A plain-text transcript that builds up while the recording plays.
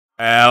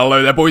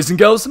Hello there boys and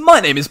girls,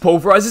 my name is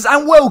Pulverises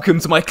and welcome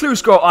to my Clue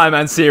Scroll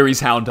Ironman series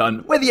Hound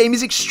Hunt, where the aim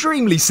is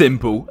extremely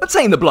simple: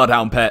 obtain the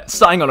bloodhound pet,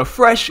 starting on a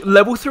fresh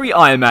level 3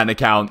 Ironman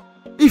account.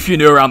 If you're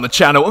new around the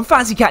channel and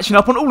fancy catching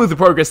up on all of the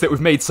progress that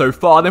we've made so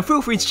far, then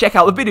feel free to check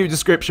out the video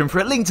description for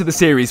a link to the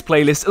series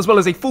playlist as well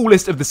as a full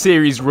list of the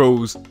series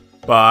rules.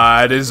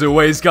 But as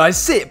always guys,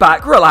 sit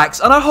back, relax,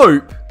 and I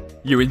hope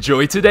you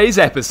enjoy today's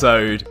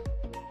episode.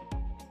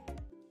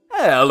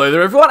 Hello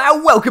there everyone,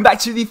 and welcome back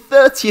to the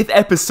 30th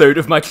episode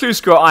of my Clue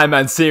Scroll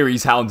Ironman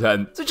series Hound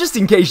Hunt. So just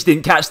in case you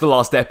didn't catch the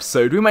last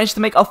episode, we managed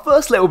to make our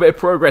first little bit of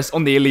progress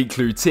on the Elite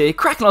Clue tier,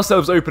 cracking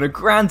ourselves open a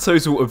grand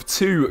total of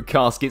 2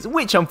 caskets,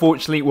 which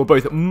unfortunately were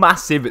both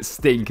massive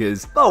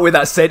stinkers. But with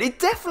that said, it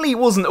definitely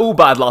wasn't all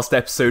bad last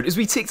episode, as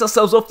we ticked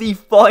ourselves off the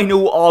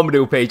final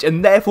Armadillo page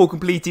and therefore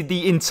completed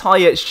the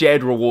entire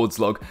shared rewards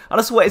log. And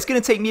I swear, it's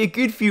going to take me a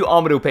good few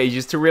Armadillo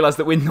pages to realise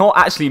that we're not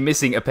actually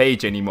missing a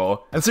page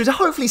anymore. And so to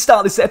hopefully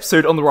start this episode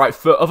on the right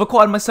foot, I've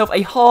acquired myself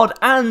a hard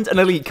and an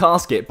elite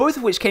casket, both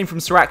of which came from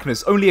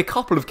Arachnis only a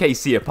couple of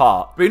KC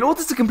apart. But in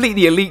order to complete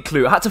the elite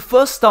clue, I had to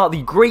first start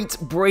the Great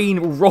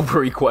Brain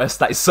Robbery quest.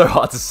 That is so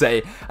hard to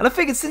say, and I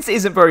figured since it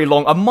isn't very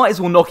long, I might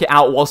as well knock it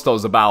out whilst I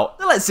was about.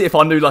 Now let's see if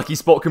our new lucky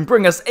spot can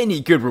bring us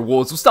any good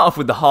rewards. We'll start off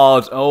with the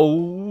hard.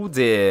 Oh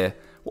dear.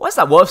 Why is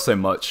that worth so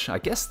much? I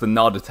guess the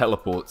Nada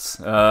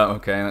teleports.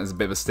 Okay, that's a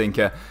bit of a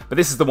stinker, but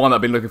this is the one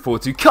I've been looking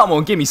forward to. Come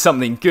on, give me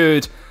something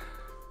good.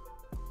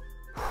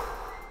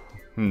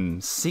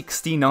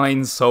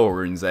 69 soul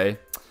runes, eh?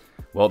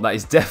 Well, that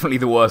is definitely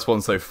the worst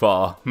one so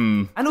far.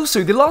 And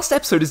also, the last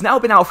episode has now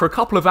been out for a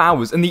couple of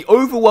hours, and the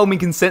overwhelming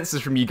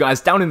consensus from you guys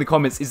down in the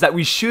comments is that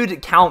we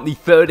should count the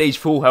 3rd Age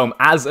Full Helm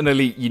as an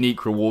elite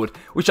unique reward,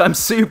 which I'm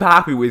super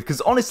happy with, because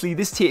honestly,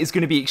 this tier is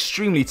going to be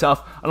extremely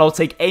tough, and I'll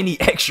take any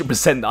extra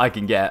percent that I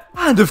can get.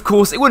 And of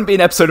course, it wouldn't be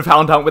an episode of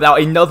Hound Hunt without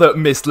another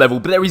missed level,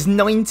 but there is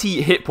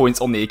 90 hit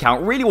points on the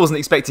account. Really wasn't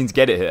expecting to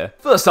get it here.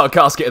 First our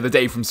casket of the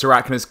day from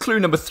Arachnis,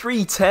 clue number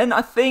 310,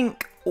 I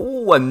think.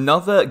 Oh,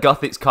 another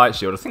Guthix Kite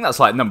Shield. I think that's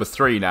like number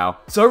 3 now.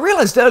 So I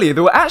realised earlier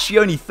there were actually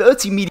only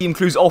 30 medium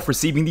clues off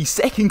receiving the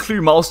 2nd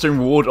clue milestone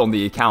reward on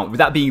the account, with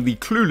that being the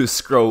Clueless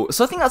Scroll.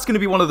 So I think that's going to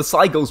be one of the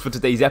side goals for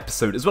today's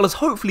episode, as well as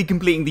hopefully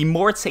completing the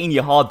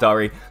Mauritania Hard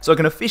Diary, so I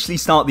can officially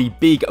start the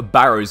big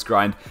Barrows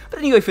grind. But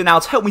anyway, for now,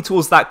 to help me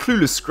towards that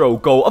Clueless Scroll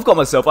goal, I've got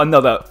myself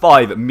another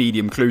 5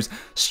 medium clues.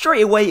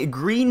 Straight away,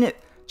 Green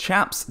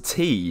Chaps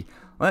Tea.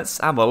 Let's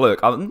have a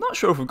look. I'm not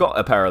sure if we've got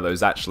a pair of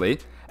those actually.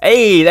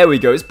 Hey, there we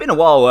go. It's been a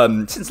while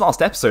since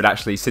last episode,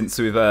 actually, since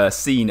we've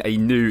seen a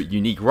new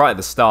unique right at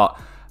the start.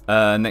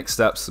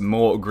 Next up, some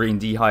more green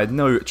D-hide.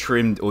 No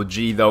trimmed or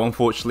G, though,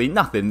 unfortunately.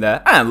 Nothing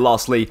there. And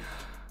lastly...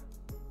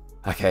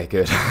 Okay,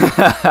 good.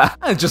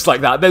 And just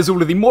like that, there's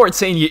all of the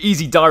Mauritania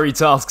easy diary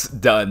tasks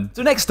done.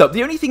 So next up,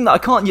 the only thing that I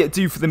can't yet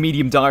do for the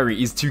medium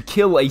diary is to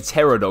kill a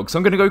terror dog. So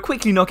I'm going to go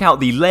quickly knock out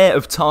the Lair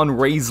of Tarn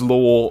Razor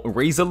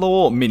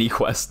Law mini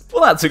quest.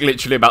 Well, that took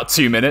literally about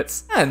 2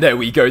 minutes. And there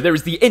we go. There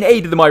is the In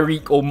Aid of the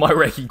Myrique or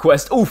Myreki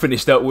quest all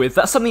finished up with.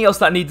 That's something else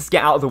that I needed to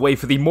get out of the way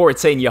for the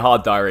Mauritania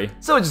Hard Diary.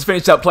 So I just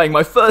finished up playing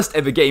my first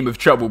ever game of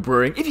Trouble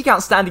Brewing, if you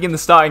count standing in the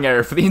starting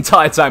area for the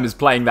entire time as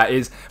playing, that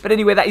is. But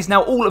anyway, that is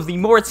now all of the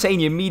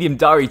Mauritania medium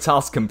diary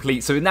task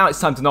complete, so now it's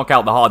time to knock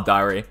out the hard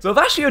diary. So I've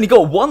actually only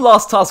got one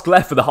last task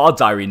left for the hard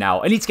diary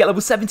now. I need to get level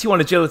 71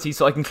 agility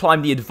so I can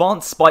climb the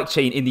advanced spike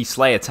chain in the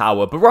Slayer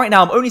Tower, but right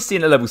now I'm only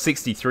sitting at level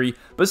 63,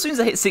 but as soon as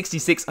I hit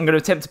 66 I'm going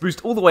to attempt to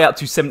boost all the way up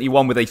to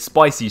 71 with a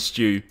spicy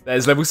stew.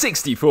 There's level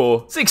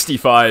 64,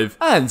 65,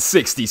 and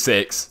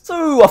 66.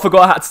 So I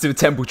forgot I had to do a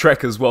temple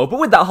trek as well, but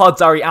with that hard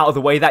diary out of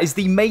the way, that is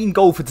the main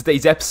goal for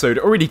today's episode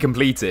already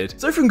completed.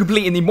 So from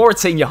completing the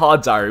Mauritania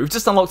hard diary, we've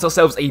just unlocked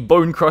ourselves a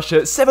Bone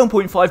Crusher,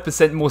 7.5%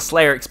 more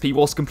Slayer XP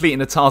whilst completing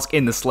the task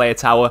in the Slayer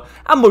Tower,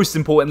 and most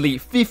importantly,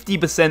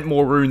 50%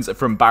 more runes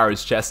from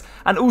Barrows chest.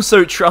 And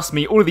also, trust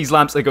me, all of these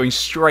lamps are going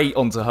straight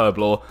onto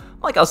Herblore.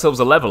 Like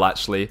ourselves a level,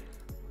 actually.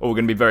 Oh, we're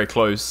going to be very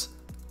close.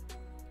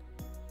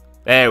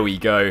 There we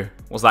go.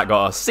 What's that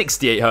got us?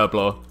 68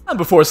 Herblore. And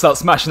before I start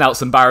smashing out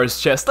some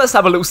Barrows chest, let's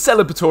have a little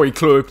celebratory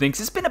clue opening,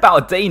 because it's been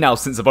about a day now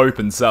since I've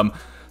opened some.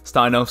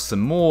 Starting off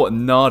some more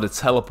Nada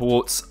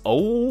teleports.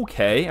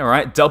 Okay,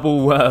 alright,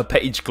 double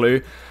page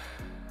clue.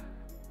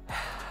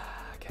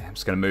 I'm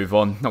just going to move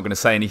on, not going to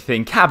say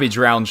anything. Cabbage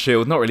round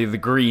shield, not really the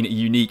green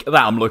unique that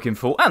I'm looking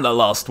for. And the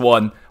last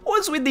one,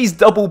 what's with these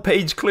double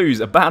page clues?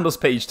 A Bandos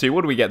page 2,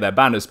 what do we get there?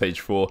 Bandos page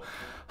 4.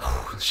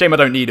 Shame I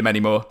don't need them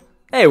anymore.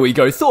 There we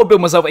go, thought I'd build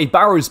myself a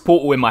Barrows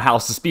portal in my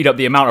house to speed up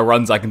the amount of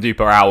runs I can do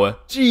per hour.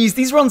 Jeez,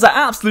 these runs are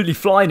absolutely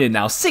flying in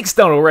now, 6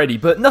 done already,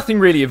 but nothing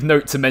really of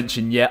note to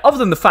mention yet, other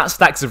than the fat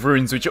stacks of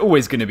runes, which are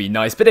always going to be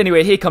nice. But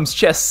anyway, here comes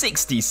chest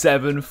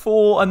 67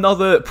 for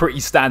another pretty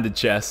standard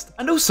chest.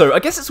 And also, I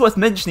guess it's worth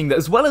mentioning that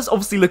as well as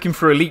obviously looking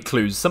for elite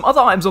clues, some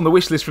other items on the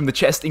wishlist from the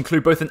chest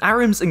include both an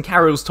Arim's and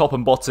Carriel's top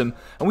and bottom,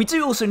 and we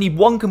do also need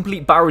one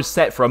complete Barrows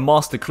set for a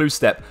master clue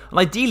step, and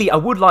ideally I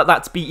would like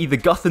that to be either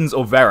Guthans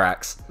or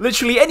Verax.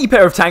 Literally any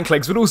pair of tank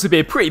legs would also be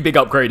a pretty big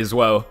upgrade as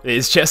well. It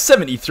is chest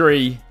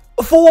 73,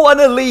 For an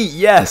elite,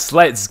 yes,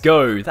 let's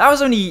go. That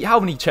was only, how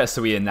many chests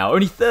are we in now?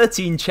 Only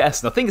 13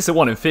 chests, and I think it's a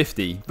 1 in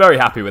 50. Very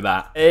happy with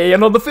that. Hey,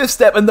 and on the 5th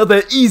step,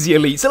 another easy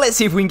elite. So let's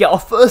see if we can get our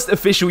first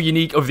official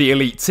unique of the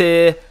elite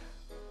tier.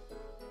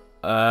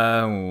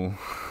 Oh,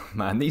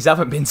 man, these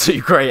haven't been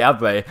too great, have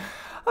they?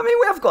 I mean,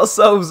 we have got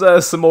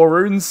ourselves some more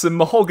runes, some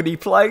mahogany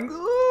planks.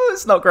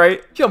 It's not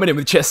great. Coming in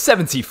with chest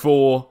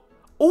 74.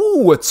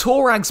 Oh, a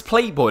Torag's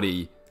plate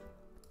body.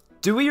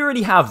 Do we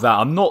already have that?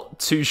 I'm not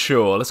too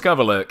sure. Let's go have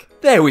a look.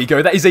 There we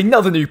go. That is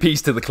another new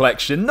piece to the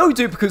collection. No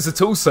duplicates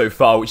at all so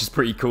far, which is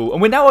pretty cool.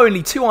 And we're now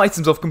only 2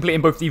 items off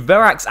completing both the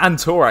Verax and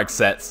Torag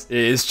sets.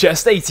 Here's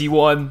chest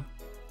 81.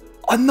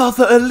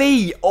 Another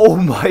elite. Oh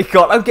my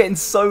god, I'm getting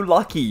so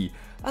lucky.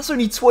 That's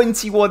only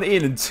 21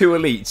 in and 2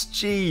 elites,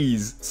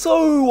 jeez.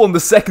 So, on the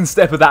 2nd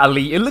step of that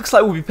elite, it looks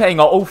like we'll be paying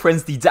our old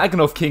friends the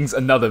Dagannoth Kings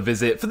another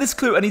visit. For this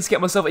clue, I need to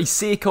get myself a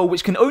Seercoal,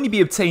 which can only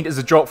be obtained as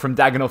a drop from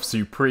Dagannoth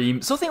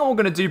Supreme. So I think what I'm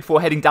going to do before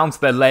heading down to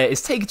their lair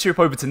is take a trip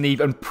over to Neve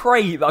and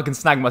pray that I can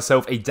snag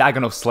myself a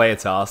Dagannoth Slayer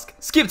task.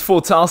 Skipped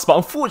 4 tasks, but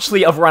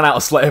unfortunately I've run out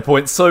of Slayer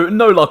points, so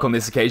no luck on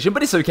this occasion,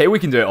 but it's okay, we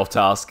can do it off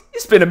task.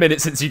 It's been a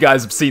minute since you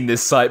guys have seen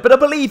this site, but I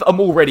believe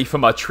I'm all ready for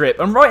my trip,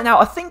 and right now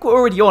I think we're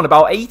already on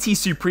about 80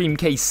 Supreme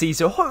KC,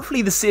 so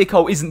hopefully the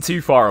Seercoal isn't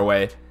too far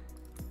away.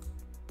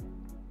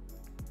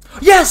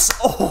 Yes!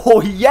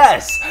 Oh,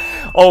 yes!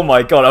 Oh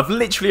my god, I've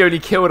literally only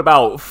killed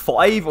about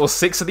 5 or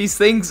 6 of these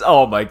things.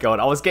 Oh my god,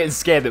 I was getting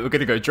scared that we're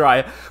going to go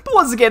dry. But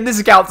once again, this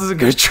account doesn't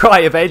go dry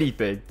of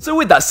anything. So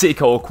with that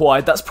Seercoal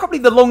acquired, that's probably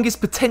the longest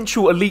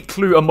potential elite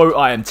clue emote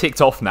item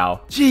ticked off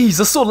now. Jeez,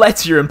 I saw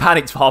Letia and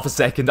panicked for half a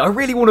second. I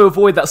really want to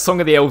avoid that Song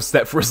of the Elves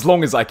step for as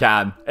long as I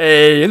can.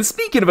 Hey, and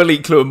speaking of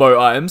elite clue emote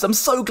items, I'm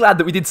so glad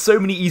that we did so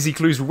many easy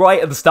clues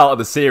right at the start of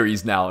the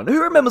series now. And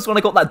who remembers when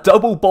I got that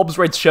double Bob's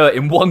Red shirt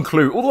in 1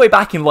 clue all the way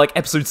back in like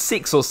episode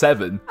 6 or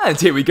 7? And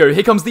here we go,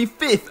 here comes the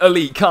 5th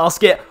elite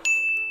casket.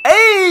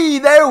 Hey,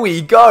 there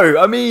we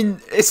go. I mean,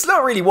 it's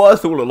not really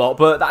worth all a lot,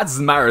 but that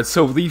doesn't matter at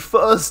all. The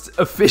first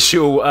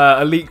official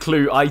elite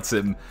clue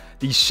item,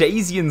 the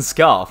Shazian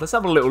Scarf. Let's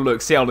have a little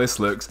look, see how this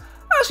looks.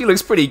 Actually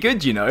looks pretty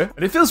good, you know.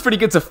 And it feels pretty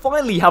good to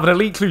finally have an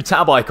elite clue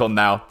tab icon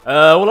now.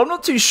 Well, I'm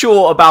not too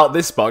sure about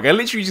this bug. I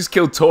literally just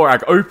killed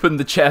Torag, opened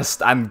the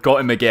chest, and got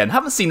him again.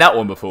 Haven't seen that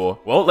one before.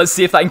 Well, let's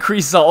see if that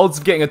increases our odds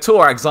of getting a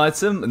Torag's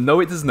item. No,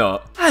 it does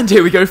not. And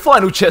here we go,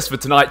 final chest for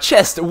tonight.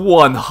 Chest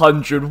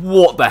 100.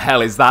 What the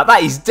hell is that?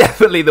 That is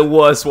definitely the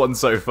worst one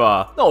so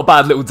far. Not a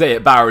bad little day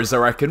at Barrows, I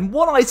reckon.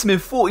 1 item in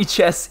 40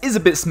 chests is a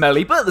bit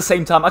smelly, but at the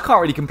same time, I can't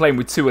really complain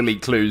with 2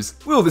 elite clues.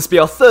 Will this be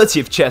our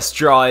 30th chest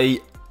dry?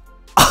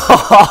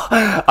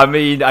 I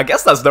mean, I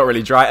guess that's not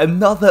really dry.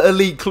 Another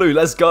elite clue,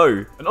 let's go.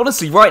 And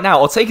honestly, right now,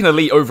 I'll take an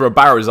elite over a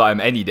Barrows item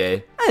any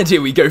day. And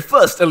here we go,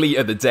 first elite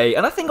of the day.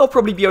 And I think I'll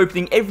probably be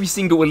opening every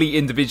single elite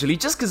individually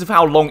just because of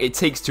how long it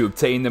takes to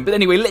obtain them. But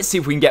anyway, let's see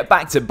if we can get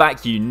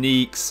back-to-back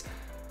uniques.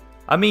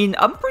 I mean,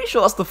 I'm pretty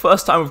sure that's the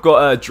first time we've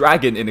got a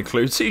dragon in a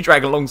clue. 2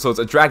 dragon longswords,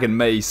 a dragon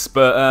mace,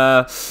 but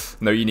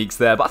no uniques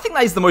there. But I think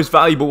that is the most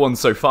valuable one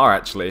so far,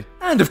 actually.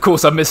 And of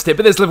course I missed it,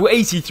 but there's level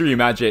 83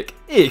 magic.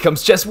 Here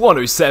comes chest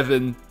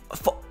 107.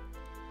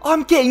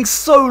 I'm getting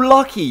so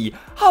lucky.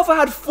 How have I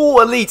had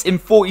 4 elites in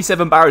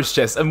 47 Barrows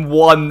chests and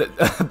 1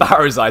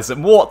 Barrows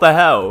item? What the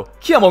hell?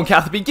 Come on,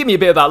 Catherby, give me a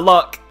bit of that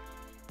luck.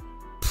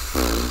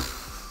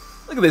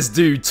 Look at this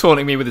dude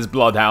taunting me with his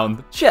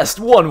bloodhound. Chest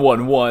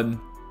 111.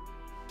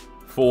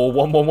 4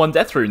 111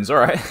 death runes,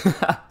 alright.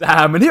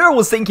 Damn, and here I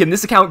was thinking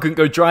this account couldn't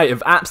go dry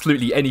of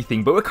absolutely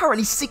anything, but we're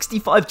currently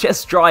 65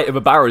 chests dry of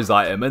a Barrows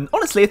item, and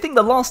honestly, I think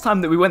the last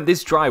time that we went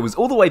this dry was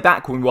all the way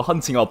back when we were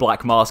hunting our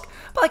Black Mask,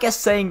 but I guess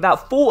saying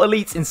that 4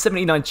 elites in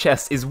 79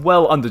 chests is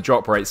well under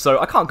drop rate, so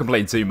I can't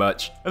complain too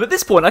much. And at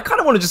this point, I kind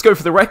of want to just go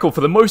for the record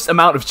for the most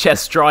amount of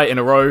chests dry in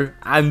a row,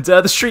 and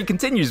the streak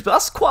continues, but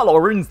that's quite a lot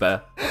of runes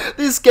there.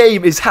 This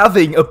game is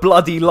having a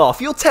bloody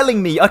laugh. You're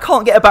telling me I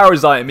can't get a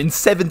Barrows item in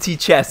 70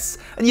 chests,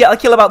 and yet I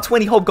kill about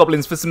 20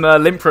 hobgoblins for some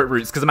Limfret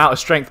roots because I'm out of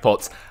strength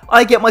pots.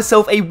 I get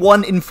myself a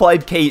 1 in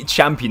 5k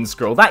champion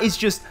scroll. That is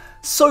just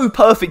so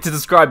perfect to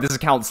describe this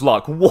account's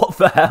luck. What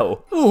the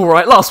hell?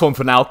 Alright, last one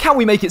for now. Can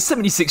we make it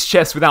 76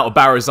 chests without a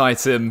Barrows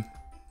item?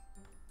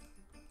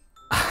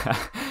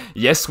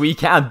 Yes, we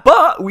can,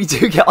 but we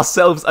do get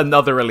ourselves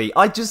another elite.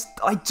 I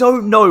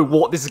don't know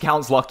what this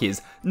account's luck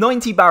is.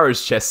 90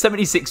 Barrows chests,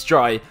 76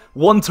 dry,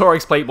 1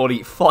 Torag's plate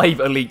body, 5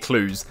 elite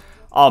clues.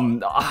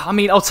 I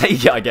mean, I'll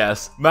take it, I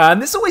guess. Man,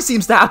 this always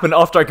seems to happen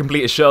after I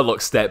complete a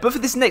Sherlock step, but for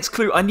this next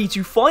clue, I need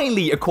to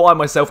finally acquire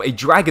myself a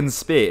Dragon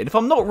Spear, and if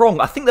I'm not wrong,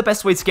 I think the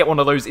best way to get one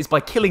of those is by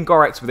killing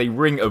Gorax with a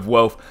Ring of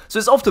Wealth, so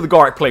it's off to the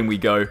Gorak plane we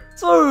go.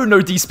 So,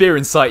 no D-Spear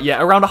in sight yet,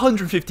 around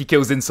 150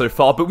 kills in so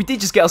far, but we did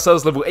just get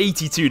ourselves level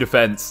 82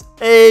 defense.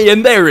 Hey,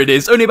 and there it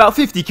is, only about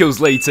 50 kills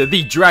later,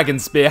 the Dragon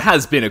Spear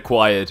has been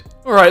acquired.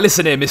 Alright,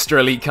 listen here, Mr.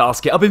 Elite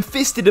Casket, I've been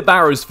fisted at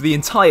Barrows for the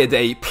entire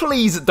day,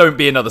 please don't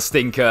be another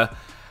stinker.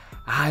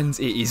 And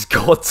it is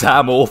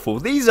goddamn awful.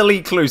 These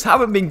elite clues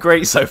haven't been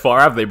great so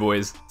far, have they,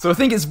 boys? So I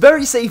think it's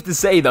very safe to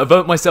say that I've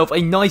earned myself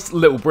a nice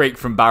little break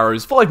from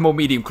Barrows. 5 more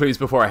medium clues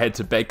before I head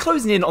to bed.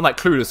 Closing in on that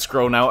clueless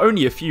scroll now.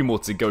 Only a few more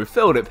to go.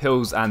 Filled up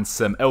hills and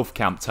some elf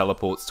camp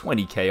teleports.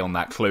 20k on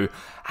that clue.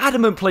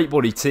 Adamant plate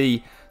body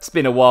T. It's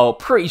been a while.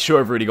 Pretty sure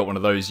I've already got one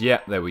of those.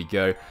 Yep, there we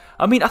go.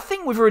 I mean, I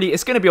think we've already...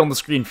 It's going to be on the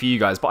screen for you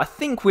guys, but I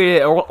think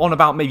we're on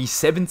about maybe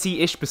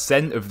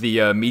 70-ish% of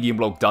the medium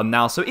log done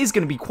now, so it is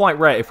going to be quite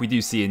rare if we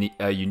do see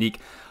a unique.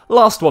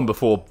 Last one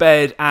before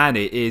bed, and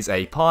it is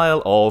a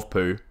pile of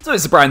poo. So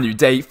it's a brand new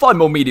day, 5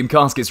 more medium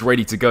caskets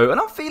ready to go,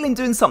 and I'm feeling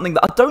doing something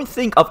that I don't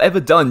think I've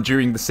ever done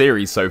during the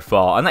series so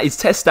far, and that is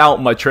test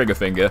out my trigger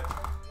finger.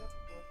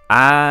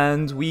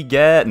 And we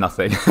get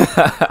nothing.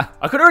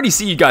 I could already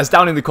see you guys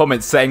down in the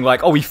comments saying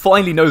like, oh, he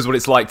finally knows what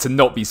it's like to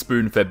not be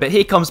spoon-fed. But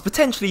here comes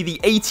potentially the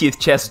 80th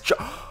chest.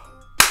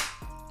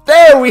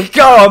 There we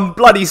go, I'm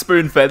bloody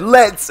spoon-fed.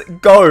 Let's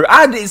go.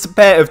 And it's a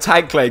pair of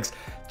tank legs.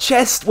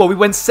 Chest, well, we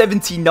went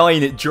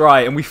 79 at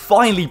dry, and we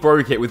finally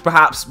broke it with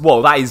perhaps,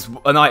 well, that is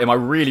an item I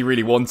really,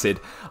 really wanted.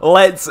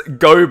 Let's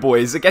go,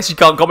 boys. I guess you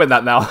can't comment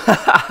that now.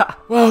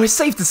 Well, it's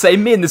safe to say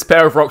me and this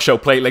pair of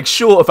rockshell plate legs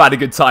sure have had a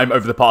good time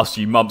over the past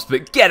few months,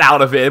 but get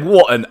out of here.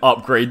 What an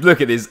upgrade. Look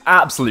at this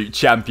absolute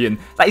champion.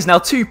 That is now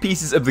 2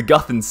 pieces of the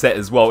Guthan set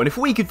as well, and if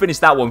we could finish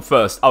that one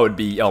first, I would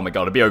be, oh my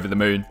god, I'd be over the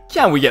moon.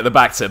 Can we get the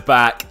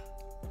back-to-back?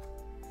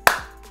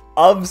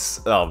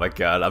 Oh my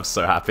god, I'm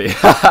so happy.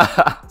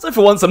 So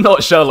for once, I'm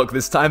not Sherlock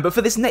this time, but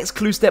for this next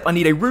clue step, I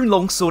need a rune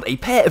longsword, a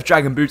pair of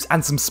dragon boots,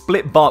 and some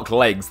split bark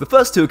legs. The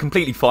first 2 are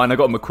completely fine, I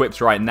got them equipped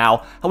right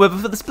now. However,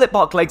 for the split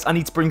bark legs, I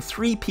need to bring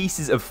 3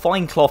 pieces of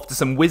fine cloth to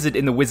some wizard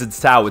in the wizard's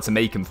tower to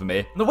make them for me.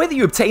 And the way that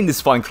you obtain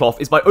this fine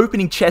cloth is by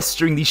opening chests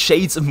during the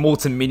Shades of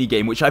Morton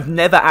minigame, which I've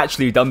never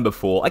actually done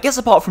before. I guess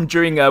apart from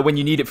during when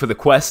you need it for the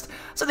quest,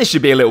 so this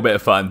should be a little bit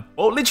of fun.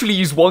 Well, literally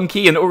used 1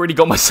 key and already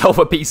got myself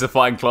a piece of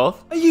fine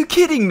cloth. Are you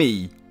kidding me?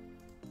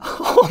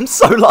 Oh, I'm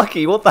so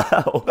lucky, what the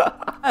hell?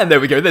 And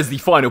there we go, there's the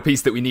final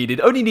piece that we needed.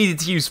 Only needed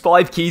to use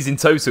 5 keys in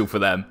total for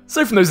them.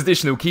 So from those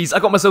additional keys, I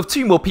got myself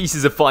 2 more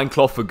pieces of fine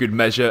cloth for good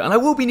measure, and I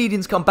will be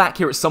needing to come back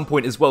here at some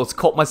point as well to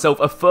cop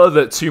myself a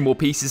further 2 more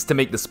pieces to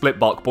make the split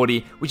bark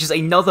body, which is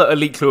another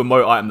elite clue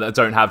emote item that I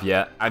don't have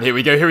yet. And here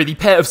we go, here are the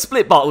pair of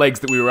split bark legs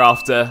that we were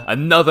after.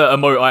 Another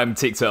emote item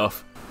ticked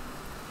off.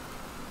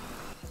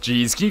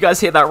 Jeez, can you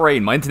guys hear that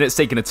rain? My internet's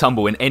taking a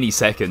tumble in any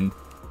second.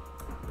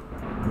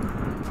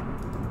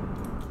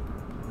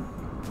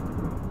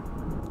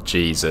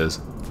 Jesus.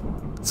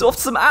 So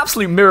after some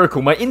absolute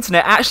miracle, my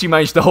internet actually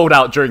managed to hold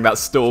out during that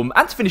storm,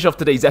 and to finish off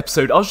today's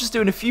episode, I was just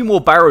doing a few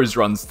more Barrows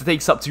runs to take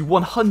us up to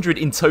 100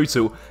 in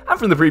total, and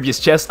from the previous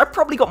chest, I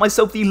probably got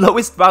myself the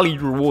lowest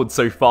valued reward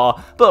so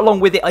far, but along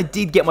with it, I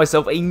did get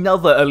myself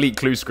another elite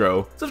clue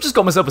scroll. So I've just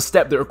got myself a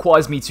step that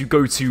requires me to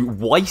go to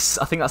Weiss,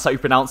 I think that's how you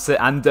pronounce it,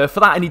 and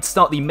for that I need to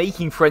start the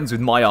Making Friends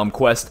with My Arm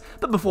quest,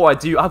 but before I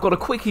do, I've got to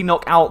quickly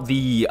knock out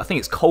the, I think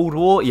it's Cold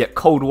War? Yeah,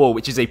 Cold War,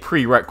 which is a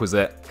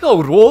prerequisite.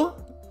 Cold War?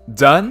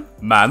 Done?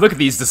 Man, look at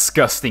these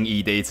disgusting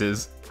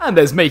e-daters. And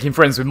there's Making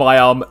Friends with My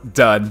Arm,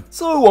 done.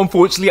 So,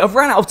 unfortunately, I've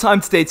ran out of time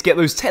today to get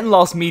those 10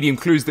 last medium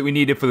clues that we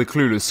needed for the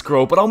clueless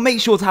scroll, but I'll make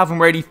sure to have them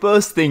ready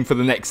first thing for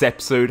the next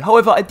episode.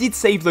 However, I did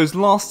save those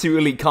last 2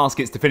 elite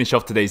caskets to finish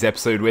off today's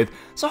episode with,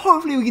 so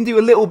hopefully we can do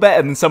a little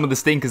better than some of the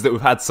stinkers that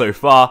we've had so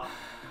far.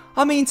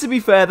 I mean, to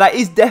be fair, that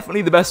is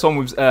definitely the best one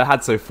we've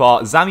had so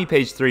far. Zami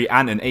page 3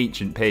 and an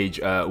ancient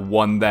page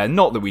 1 there,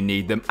 not that we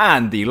need them.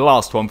 And the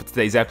last one for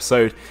today's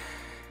episode.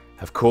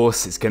 Of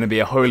course, it's going to be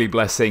a holy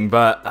blessing,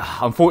 but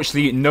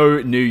unfortunately,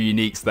 no new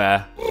uniques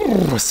there.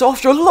 So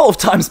after a lot of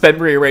time spent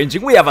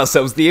rearranging, we have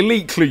ourselves the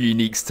Elite Clue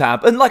Uniques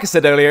tab, and like I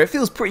said earlier, it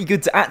feels pretty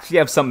good to actually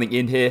have something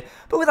in here,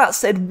 but with that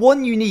said,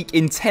 1 unique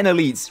in 10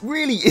 elites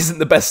really isn't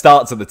the best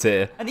start to the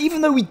tier. And even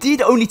though we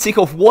did only tick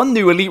off 1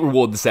 new elite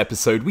reward this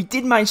episode, we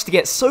did manage to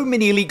get so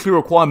many Elite Clue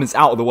requirements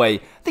out of the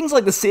way. Things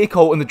like the Seer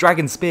Colt and the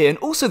Dragon Spear, and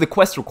also the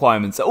quest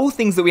requirements, are all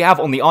things that we have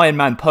on the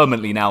Ironman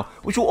permanently now,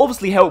 which will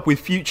obviously help with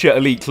future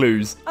elite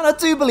clues. And I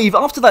do believe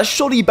after that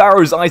shoddy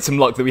Barrows item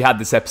luck that we had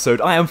this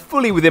episode, I am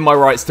fully within my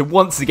rights to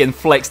once again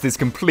flex this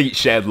complete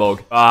shared log.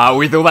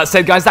 With all that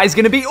said, guys, that is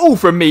going to be all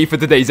from me for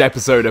today's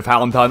episode of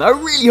Hound Hunt. I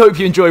really hope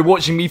you enjoyed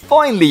watching me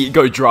finally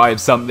go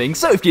drive something,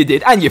 so if you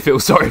did and you feel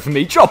sorry for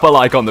me, drop a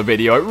like on the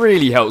video, it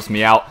really helps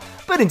me out.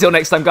 But until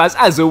next time, guys,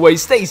 as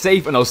always, stay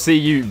safe and I'll see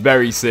you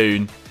very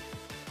soon.